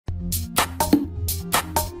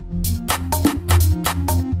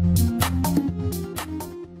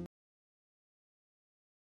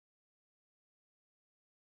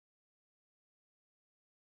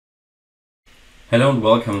Hello and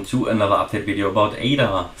welcome to another update video about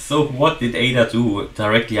ADA. So what did ADA do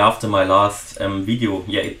directly after my last video?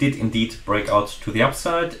 Yeah, it did indeed break out to the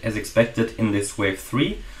upside as expected in this wave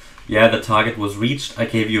 3. Yeah, the target was reached. I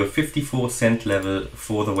gave you a 54-cent level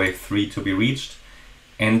for the wave 3 to be reached.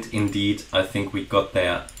 And indeed, I think we got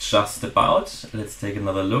there just about. Let's take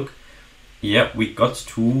another look. Yeah, we got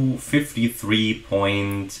to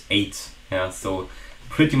 53.8. Yeah, so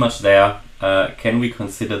pretty much there. Can we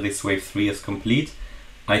consider this wave 3 as complete?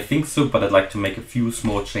 I think so, but I'd like to make a few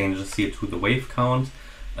small changes here to the wave count.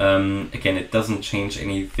 Again, it doesn't change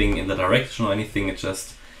anything in the direction or anything. It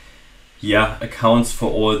just, yeah, accounts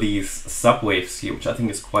for all these subwaves here, which I think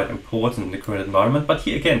is quite important in the current environment. But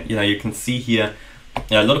here again, you can see here,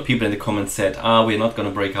 a lot of people in the comments said, we're not going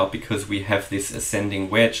to break out because we have this ascending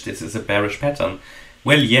wedge. This is a bearish pattern.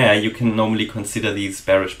 Well, yeah, you can normally consider these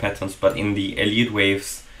bearish patterns, but in the Elliott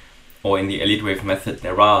waves, or in the Elliott wave method,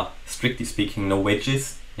 there are, strictly speaking, no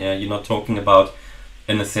wedges. Yeah, you're not talking about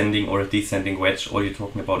an ascending or a descending wedge. All you're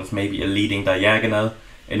talking about is maybe a leading diagonal,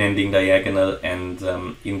 an ending diagonal, and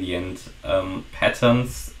in the end,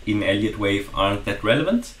 patterns in Elliott wave aren't that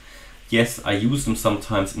relevant. Yes, I use them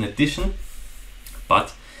sometimes in addition,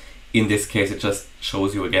 but in this case, it just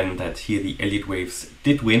shows you again that here the Elliott waves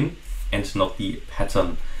did win and not the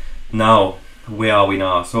pattern. Now, where are we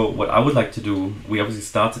now? So what I would like to do, we obviously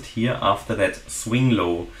started here after that swing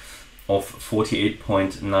low of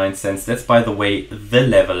 48.9 cents. That's, by the way, the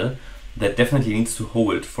level that definitely needs to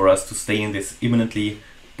hold for us to stay in this imminently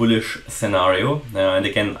bullish scenario. And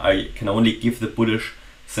again, I can only give the bullish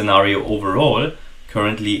scenario overall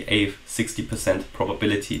currently a 60%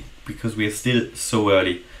 probability because we are still so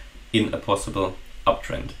early in a possible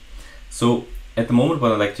uptrend. So at the moment,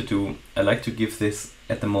 what I like to do, I like to give this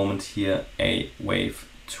at the moment here a wave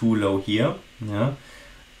 2 low here, yeah,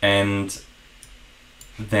 and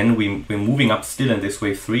then we're moving up still in this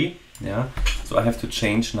wave 3, yeah. So I have to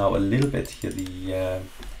change now a little bit here the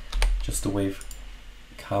just the wave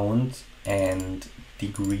count and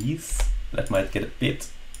degrees. That might get a bit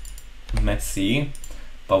messy,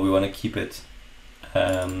 but we want to keep it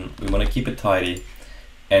tidy,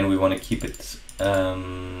 and we want to keep it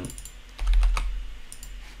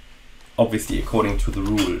obviously according to the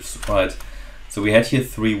rules, right? So we had here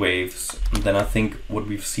 3 waves, and then I think what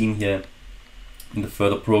we've seen here in the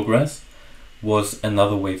further progress was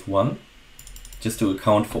another wave 1, just to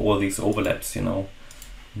account for all these overlaps, another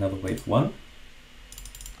wave 1.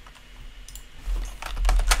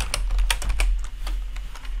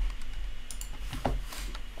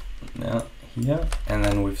 Yeah, here, and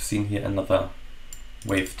then we've seen here another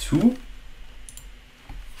wave 2.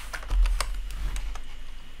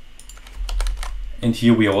 And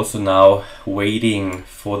here we are also now waiting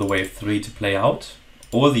for the wave 3 to play out,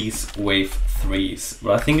 or these wave 3s.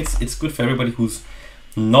 But I think it's good for everybody who's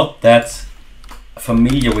not that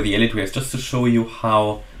familiar with the Elliott waves, just to show you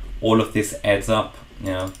how all of this adds up,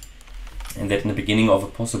 yeah. And that in the beginning of a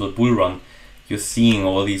possible bull run, you're seeing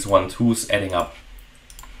all these 1-2s adding up.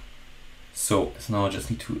 So now I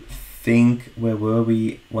just need to think, where were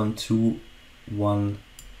we? 1, 2, 1.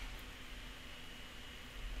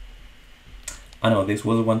 I know this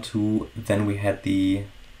was a 1, 2, then we had the,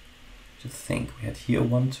 just think, we had here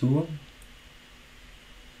 1, 2.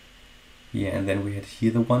 Yeah, and then we had here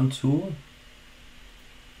the 1, 2.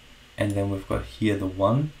 And then we've got here the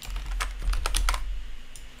 1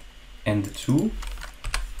 and the 2.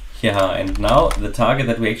 Yeah, and now the target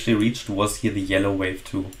that we actually reached was here the yellow wave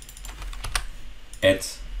 2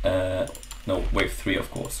 at, no, wave 3, of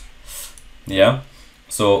course. Yeah,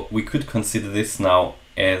 so we could consider this now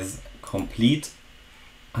as complete.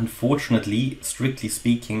 Unfortunately, strictly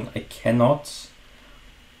speaking, I cannot.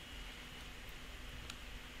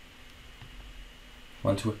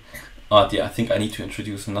 1, 2. Yeah, I think I need to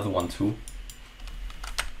introduce another 1, 2.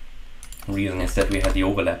 Reason is that we had the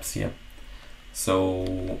overlaps here.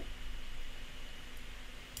 So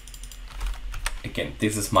again,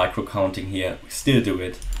 this is micro counting here. We still do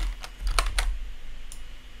it.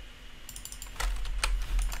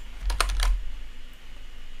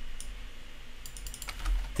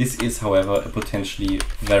 This is, however, a potentially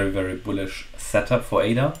very, very bullish setup for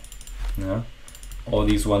ADA. Yeah, all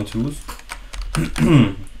these 1, 2s.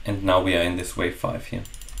 And now we are in this wave 5 here.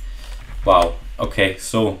 Wow, okay,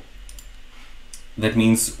 so that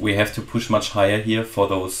means we have to push much higher here for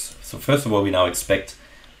those. So first of all, we now expect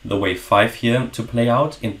the wave 5 here to play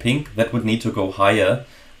out in pink. That would need to go higher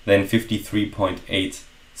than 53.8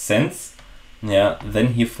 cents. Yeah,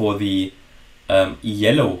 then here for the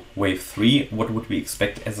yellow wave 3, what would we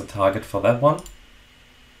expect as a target for that one?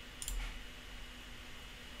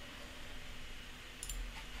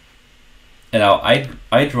 And now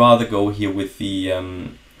I'd rather go here with the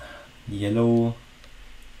yellow.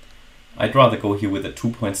 I'd rather go here with a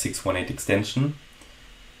 2.618 extension.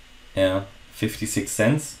 Yeah, 56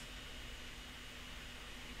 cents.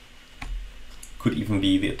 Could even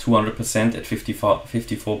be the 200% at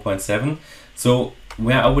 54.7. So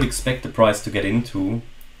where I would expect the price to get into,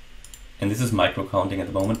 and this is micro counting at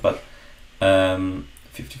the moment, but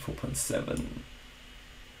 54.7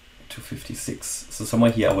 to 56. So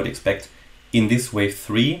somewhere here I would expect in this wave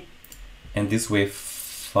 3 and this wave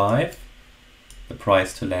 5 the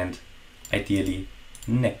price to land ideally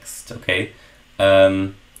next. Okay,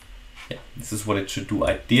 yeah, this is what it should do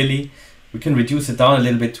ideally. We can reduce it down a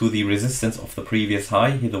little bit to the resistance of the previous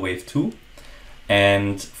high, here the wave 2.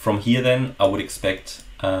 And from here then I would expect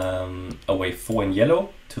a wave 4 in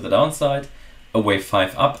yellow to the downside, a wave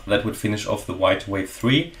 5 up, that would finish off the white wave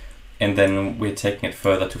 3, and then we're taking it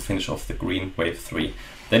further to finish off the green wave 3.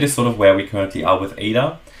 That is sort of where we currently are with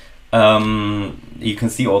ADA. You can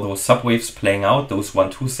see all those subwaves playing out, those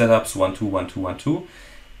 1-2 setups, 1-2, 1-2, 1-2.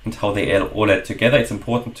 And how they all add together. It's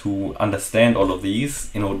important to understand all of these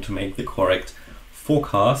in order to make the correct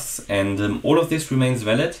forecasts, and all of this remains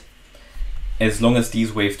valid as long as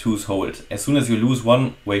these wave 2s hold. As soon as you lose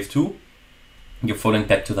one wave 2, you're falling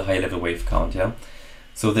back to the high level wave count. Yeah.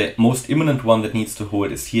 So the most imminent one that needs to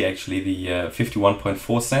hold is here actually the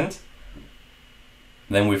 51.4 cent.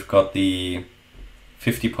 Then we've got the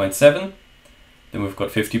 50.7. Then we've got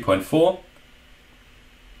 50.4.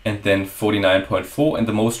 And then 49.4, and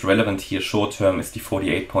the most relevant here short term is the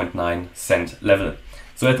 48.9 cent level.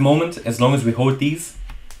 So at the moment, as long as we hold these,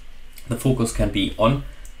 the focus can be on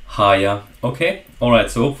higher. Okay, alright,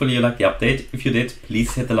 so hopefully you liked the update. If you did,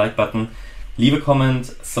 please hit the like button, leave a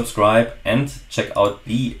comment, subscribe, and check out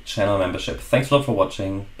the channel membership. Thanks a lot for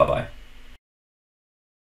watching. Bye bye.